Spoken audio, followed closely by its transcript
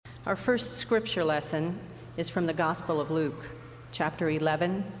Our first scripture lesson is from the Gospel of Luke, chapter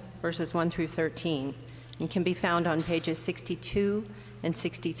 11, verses 1 through 13, and can be found on pages 62 and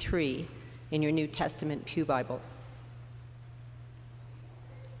 63 in your New Testament Pew Bibles.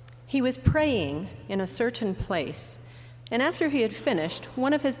 He was praying in a certain place, and after he had finished,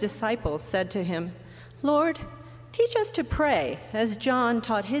 one of his disciples said to him, "Lord, teach us to pray, as John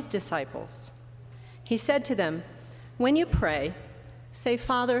taught his disciples." He said to them, "When you pray, say,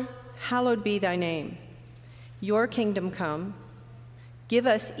 'Father, hallowed be thy name. Your kingdom come. Give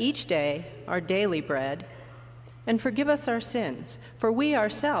us each day our daily bread, and forgive us our sins, for we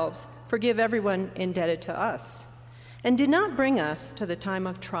ourselves forgive everyone indebted to us. And do not bring us to the time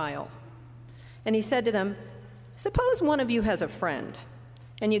of trial." And he said to them, "Suppose one of you has a friend,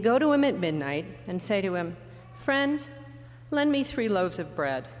 and you go to him at midnight and say to him, 'Friend, lend me 3 loaves of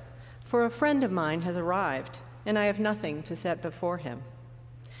bread, for a friend of mine has arrived, and I have nothing to set before him.'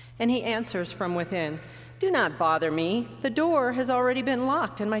 And he answers from within, 'Do not bother me. The door has already been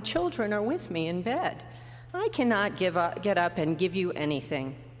locked, and my children are with me in bed. I cannot get up and give you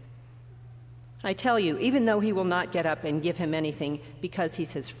anything.' I tell you, even though he will not get up and give him anything because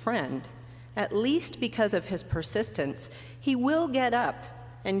he's his friend, at least because of his persistence, he will get up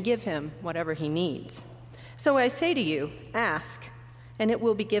and give him whatever he needs. So I say to you, ask, and it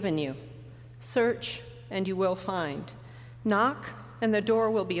will be given you. Search, and you will find. Knock, and the door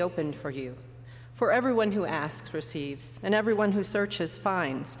will be opened for you. For everyone who asks receives, and everyone who searches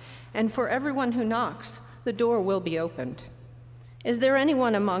finds, and for everyone who knocks, the door will be opened. Is there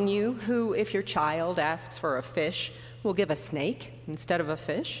anyone among you who, if your child asks for a fish, will give a snake instead of a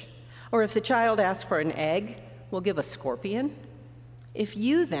fish? Or if the child asks for an egg, will give a scorpion? If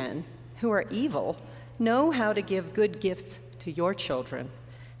you then, who are evil, know how to give good gifts to your children,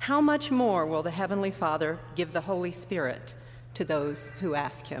 how much more will the Heavenly Father give the Holy Spirit to those who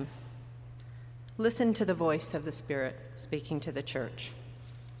ask him?" Listen to the voice of the Spirit speaking to the church.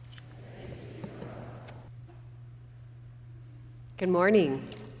 Good morning.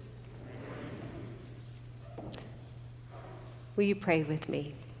 Will you pray with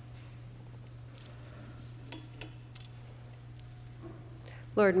me?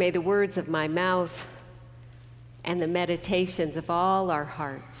 Lord, may the words of my mouth and the meditations of all our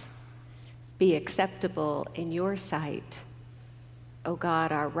hearts be acceptable in your sight, O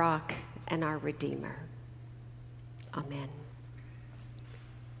God, our rock and our Redeemer. Amen.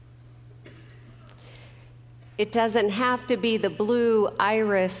 It doesn't have to be the blue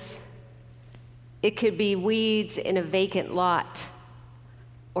iris. It could be weeds in a vacant lot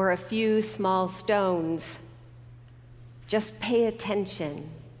or a few small stones. Just pay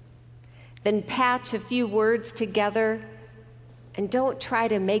attention. Then patch a few words together and don't try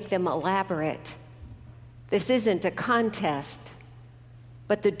to make them elaborate. This isn't a contest,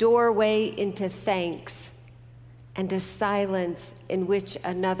 but the doorway into thanks and a silence in which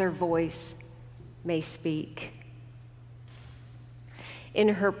another voice may speak. In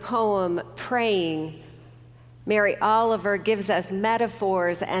her poem, Praying, Mary Oliver gives us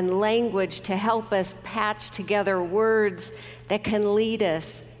metaphors and language to help us patch together words that can lead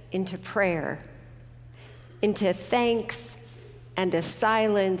us into prayer, into thanks and a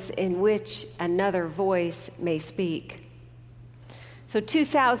silence in which another voice may speak. So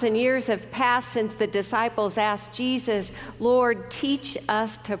 2,000 years have passed since the disciples asked Jesus, "Lord, teach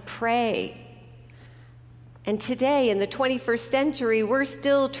us to pray." And today, in the 21st century, we're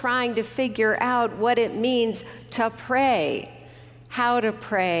still trying to figure out what it means to pray, how to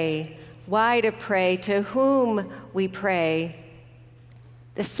pray, why to pray, to whom we pray.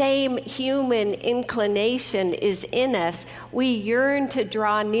 The same human inclination is in us. We yearn to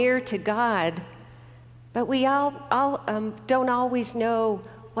draw near to God, but we don't always know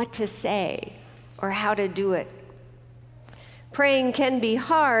what to say or how to do it. Praying can be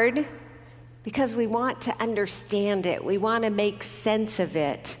hard because we want to understand it. We want to make sense of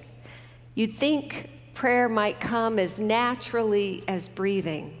it. You'd think prayer might come as naturally as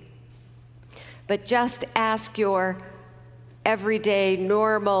breathing, but just ask your everyday,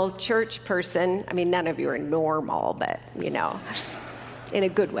 normal church person. I mean, none of you are normal, but, in a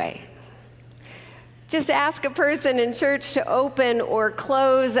good way. Just ask a person in church to open or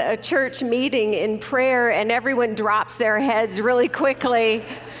close a church meeting in prayer, and everyone drops their heads really quickly,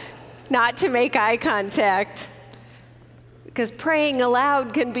 not to make eye contact. Because praying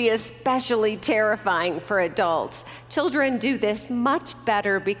aloud can be especially terrifying for adults. Children do this much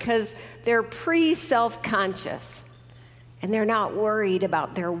better because they're pre-self-conscious. And they're not worried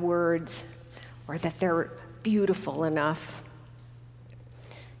about their words or that they're beautiful enough.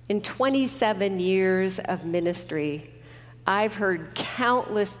 In 27 years of ministry, I've heard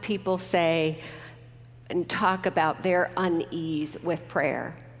countless people say and talk about their unease with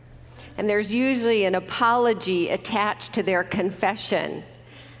prayer. And there's usually an apology attached to their confession.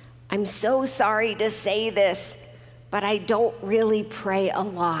 I'm so sorry to say this, but I don't really pray a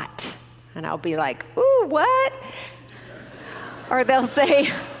lot. And I'll be like, ooh, what? Or they'll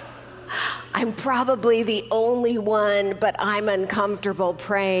say, I'm probably the only one, but I'm uncomfortable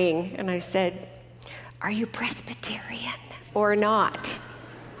praying. And I said, are you Presbyterian or not?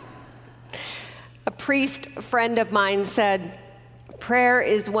 A priest friend of mine said, prayer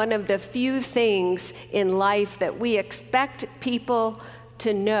is one of the few things in life that we expect people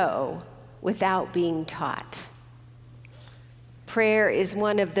to know without being taught. Prayer is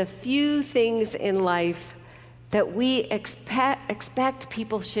one of the few things in life that we expect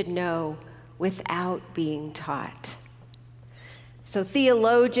people should know without being taught. So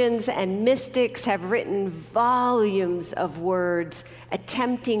theologians and mystics have written volumes of words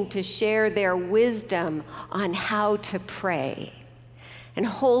attempting to share their wisdom on how to pray. And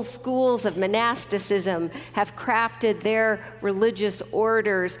whole schools of monasticism have crafted their religious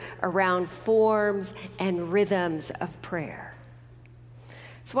orders around forms and rhythms of prayer.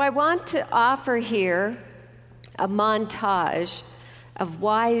 So I want to offer here a montage of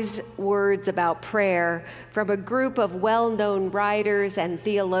wise words about prayer from a group of well-known writers and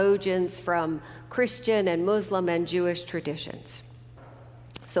theologians from Christian and Muslim and Jewish traditions.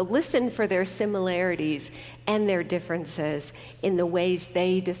 So listen for their similarities and their differences in the ways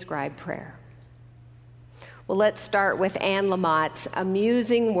they describe prayer. Well, let's start with Anne Lamott's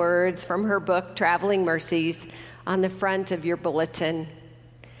amusing words from her book, Traveling Mercies, on the front of your bulletin.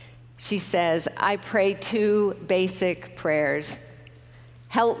 She says, I pray 2 basic prayers.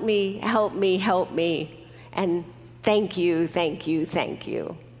 Help me, help me, help me, and thank you, thank you, thank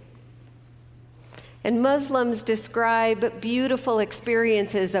you. And Muslims describe beautiful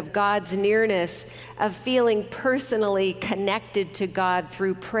experiences of God's nearness, of feeling personally connected to God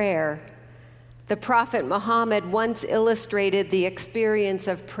through prayer. The Prophet Muhammad once illustrated the experience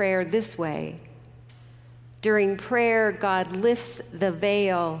of prayer this way. During prayer, God lifts the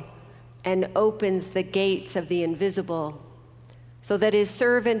veil and opens the gates of the invisible, so that his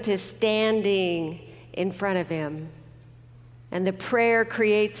servant is standing in front of him. And the prayer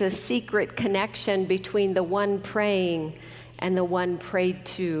creates a secret connection between the one praying and the one prayed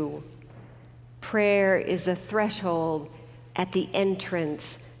to. Prayer is a threshold at the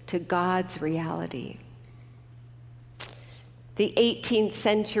entrance to God's reality. The 18th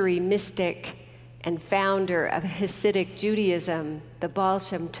century mystic and founder of Hasidic Judaism, the Baal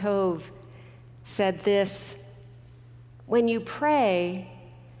Shem Tov, said this: when you pray,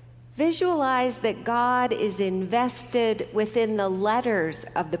 visualize that God is invested within the letters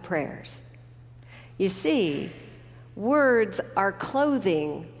of the prayers. You see, words are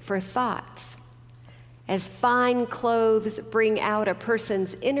clothing for thoughts. As fine clothes bring out a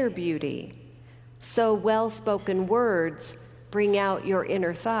person's inner beauty, so well-spoken words bring out your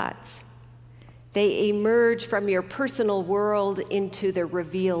inner thoughts. They emerge from your personal world into the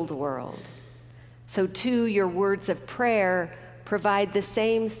revealed world. So too, your words of prayer provide the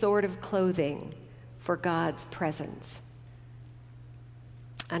same sort of clothing for God's presence.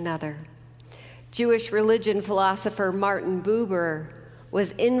 Another. Jewish religion philosopher Martin Buber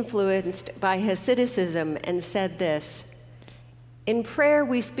was influenced by Hasidism and said this: in prayer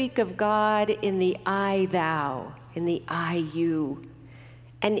we speak of God in the I thou, in the I you,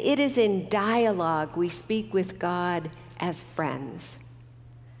 and it is in dialogue we speak with God as friends.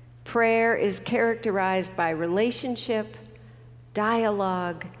 Prayer is characterized by relationship,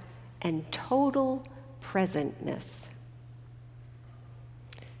 dialogue, and total presentness.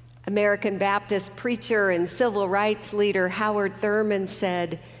 American Baptist preacher and civil rights leader Howard Thurman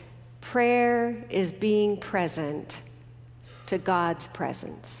said, prayer is being present to God's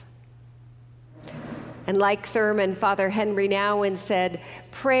presence. And like Thurman, Father Henry Nouwen said,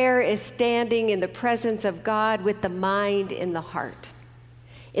 prayer is standing in the presence of God with the mind in the heart.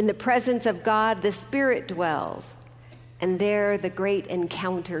 In the presence of God, the Spirit dwells, and there the great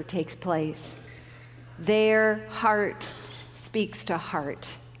encounter takes place. There, heart speaks to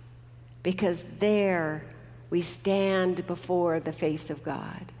heart, because there we stand before the face of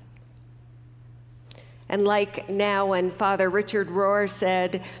God. And like Nouwen, Father Richard Rohr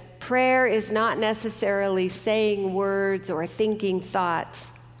said, prayer is not necessarily saying words or thinking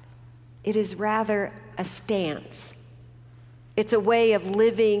thoughts. It is rather a stance. It's a way of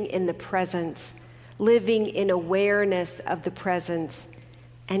living in the presence, living in awareness of the presence,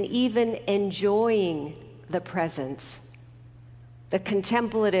 and even enjoying the presence. The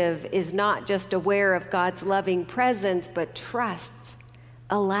contemplative is not just aware of God's loving presence, but trusts,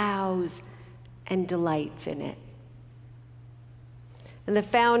 allows, and delights in it. And the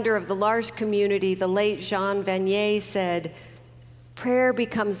founder of the L'Arche community, the late Jean Vanier, said, "Prayer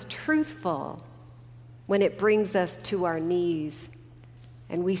becomes truthful when it brings us to our knees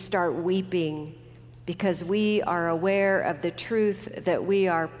and we start weeping because we are aware of the truth that we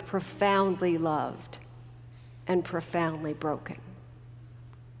are profoundly loved and profoundly broken."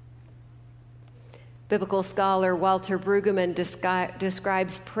 Biblical scholar Walter Brueggemann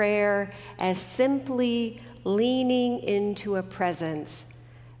describes prayer as simply leaning into a presence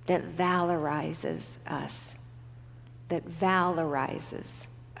that valorizes us,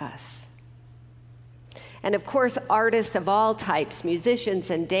 And of course, artists of all types, musicians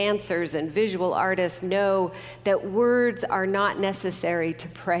and dancers and visual artists, know that words are not necessary to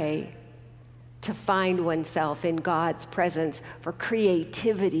pray, to find oneself in God's presence, for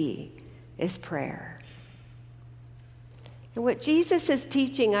creativity is prayer. And what Jesus is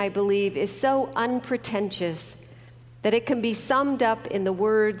teaching, I believe, is so unpretentious that it can be summed up in the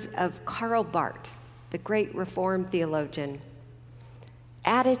words of Karl Barth, the great Reformed theologian.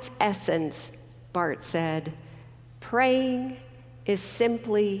 At its essence, Barth said, praying is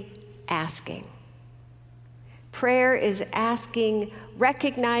simply asking. Prayer is asking,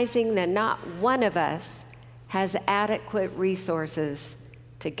 recognizing that not one of us has adequate resources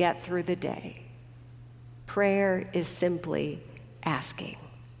to get through the day. Prayer is simply asking.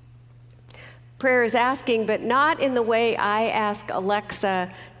 Prayer is asking, but not in the way I ask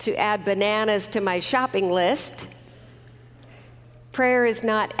Alexa to add bananas to my shopping list. Prayer is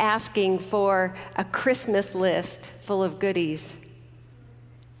not asking for a Christmas list full of goodies.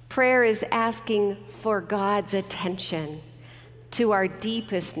 Prayer is asking for God's attention to our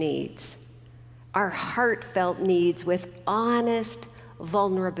deepest needs, our heartfelt needs with honest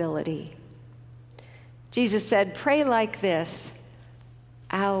vulnerability. Jesus said, pray like this,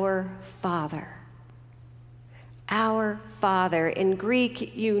 Our Father. Our Father. In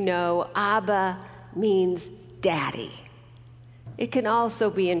Greek, you know, Abba means daddy. It can also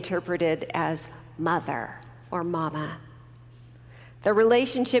be interpreted as mother or mama. The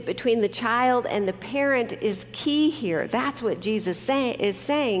relationship between the child and the parent is key here. That's what Jesus is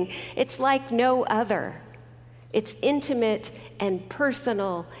saying. It's like no other. It's intimate and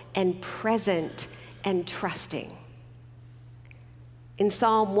personal and present and trusting. In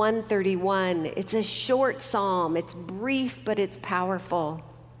Psalm 131, it's a short psalm. It's brief, but it's powerful.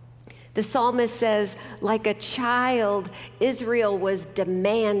 The psalmist says, like a child, Israel was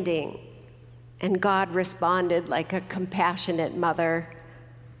demanding, and God responded like a compassionate mother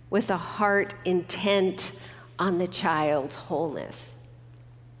with a heart intent on the child's wholeness.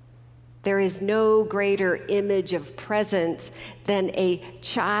 There is no greater image of presence than a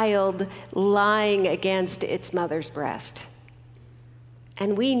child lying against its mother's breast.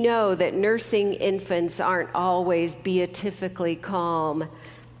 And we know that nursing infants aren't always beatifically calm.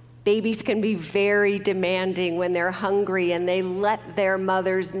 Babies can be very demanding when they're hungry, and they let their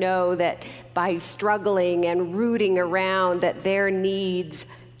mothers know that by struggling and rooting around that their needs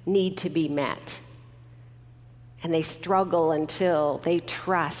need to be met. And they struggle until they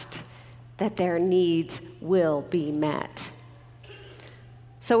trust that their needs will be met.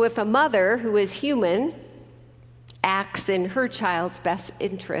 So if a mother who is human acts in her child's best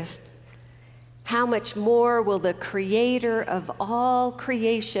interest, how much more will the Creator of all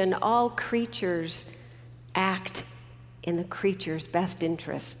creation, all creatures, act in the creature's best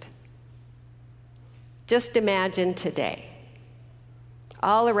interest? Just imagine today,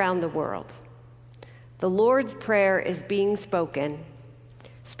 all around the world, the Lord's Prayer is being spoken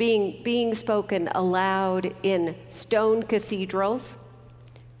aloud in stone cathedrals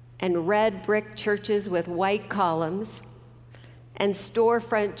and red brick churches with white columns and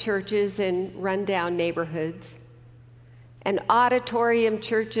storefront churches in rundown neighborhoods and auditorium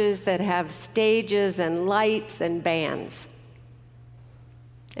churches that have stages and lights and bands.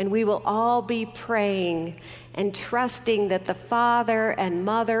 And we will all be praying and trusting that the Father and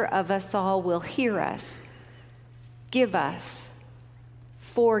Mother of us all will hear us, give us,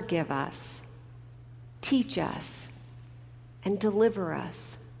 forgive us, teach us, and deliver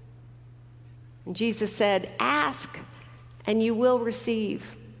us. And Jesus said, ask, and you will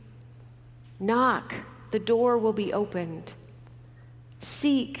receive. Knock, the door will be opened.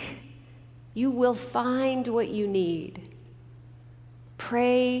 Seek, you will find what you need.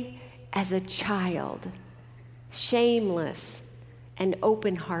 Pray as a child, shameless and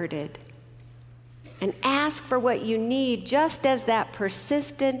open-hearted. and ask for what you need, just as that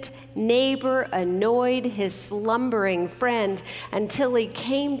persistent neighbor annoyed his slumbering friend until he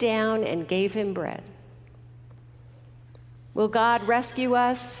came down and gave him bread. Will God rescue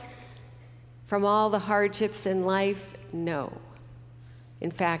us from all the hardships in life? No. In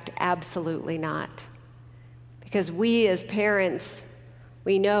fact, absolutely not. Because we as parents,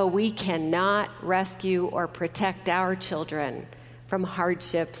 we know we cannot rescue or protect our children from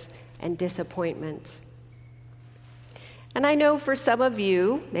hardships and disappointments. And I know for some of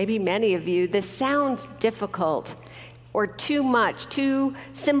you, maybe many of you, this sounds difficult or too much, too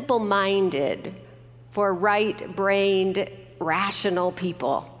simple-minded for right-brained, rational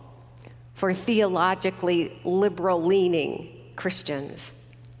people, for theologically liberal-leaning Christians.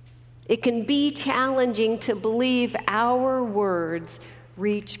 It can be challenging to believe our words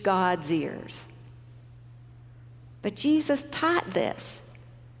reach God's ears. But Jesus taught this.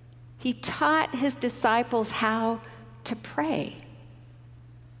 He taught his disciples how to pray.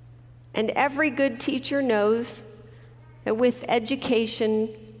 And every good teacher knows that with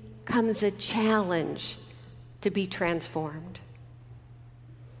education comes a challenge to be transformed.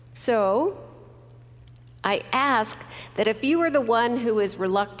 So, I ask that if you are the one who is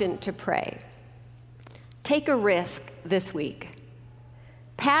reluctant to pray, take a risk this week.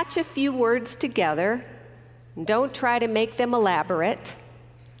 Patch a few words together. Don't try to make them elaborate.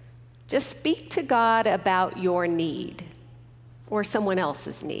 Just speak to God about your need or someone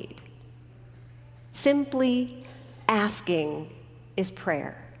else's need. Simply asking is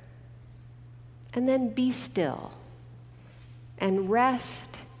prayer. And then be still and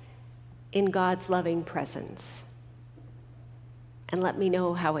rest in God's loving presence. And let me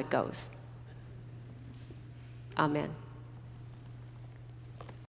know how it goes. Amen.